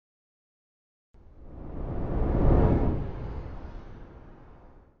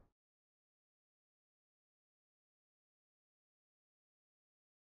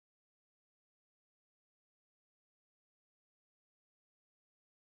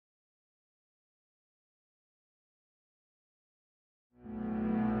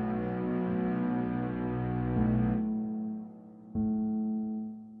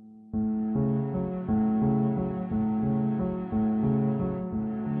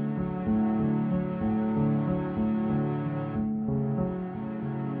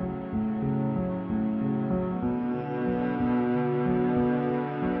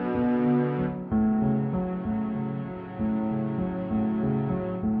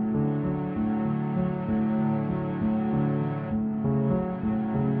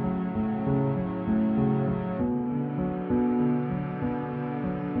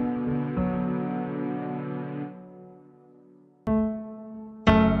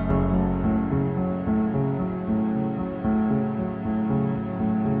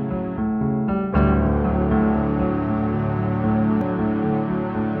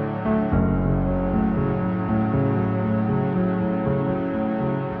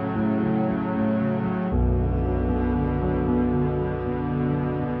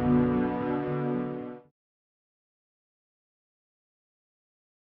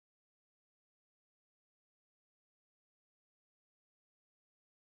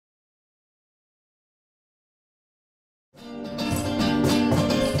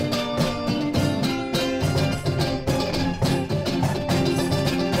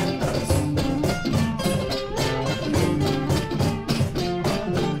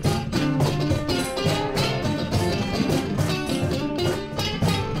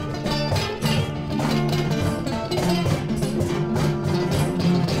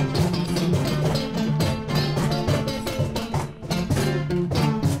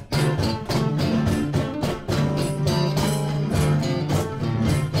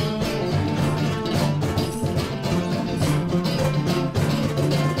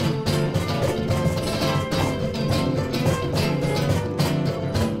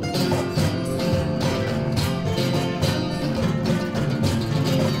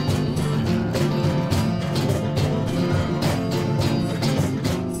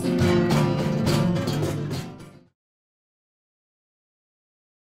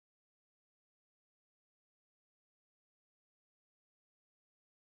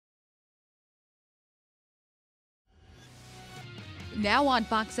Now on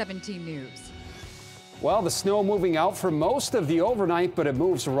Fox 17 News. Well, the snow moving out for most of the overnight, but it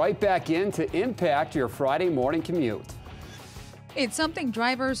moves right back in to impact your Friday morning commute. It's something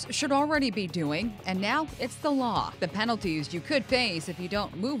drivers should already be doing, and now it's the law. The penalties you could face if you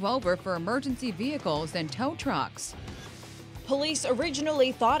don't move over for emergency vehicles and tow trucks. Police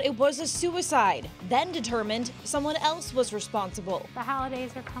originally thought it was a suicide, then determined someone else was responsible. The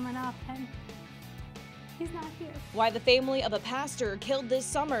holidays are coming up and he's not here. Why the family of a pastor killed this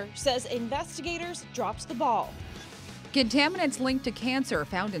summer says investigators dropped the ball. Contaminants linked to cancer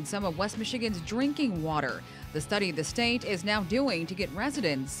found in some of West Michigan's drinking water. The study the state is now doing to get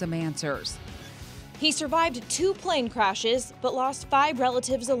residents some answers. He survived 2 plane crashes, but lost 5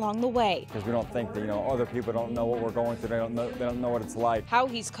 relatives along the way. Because we don't think that, other people don't know what we're going through. They don't know what it's like. How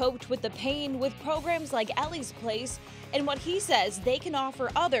he's coped with the pain with programs like Ellie's Place, and what he says they can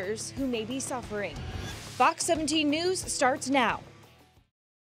offer others who may be suffering. Fox 17 News starts now.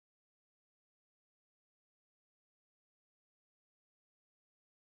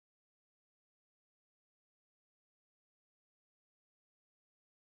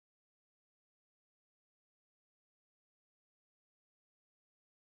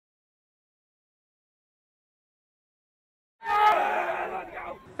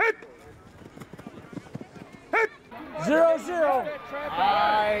 Hit! 0-0.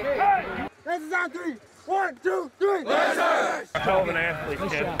 This is on 3. 1, 2, 3. Hell of an athlete,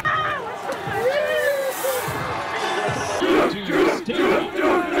 kid.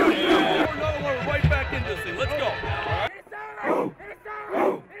 We're right back into this thing. Let's go.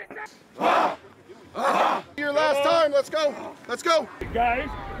 Your last time. Let's go. Let's go. Guys,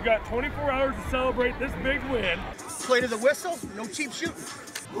 we got 24 hours to celebrate this big win. Play to the whistle. No cheap shooting.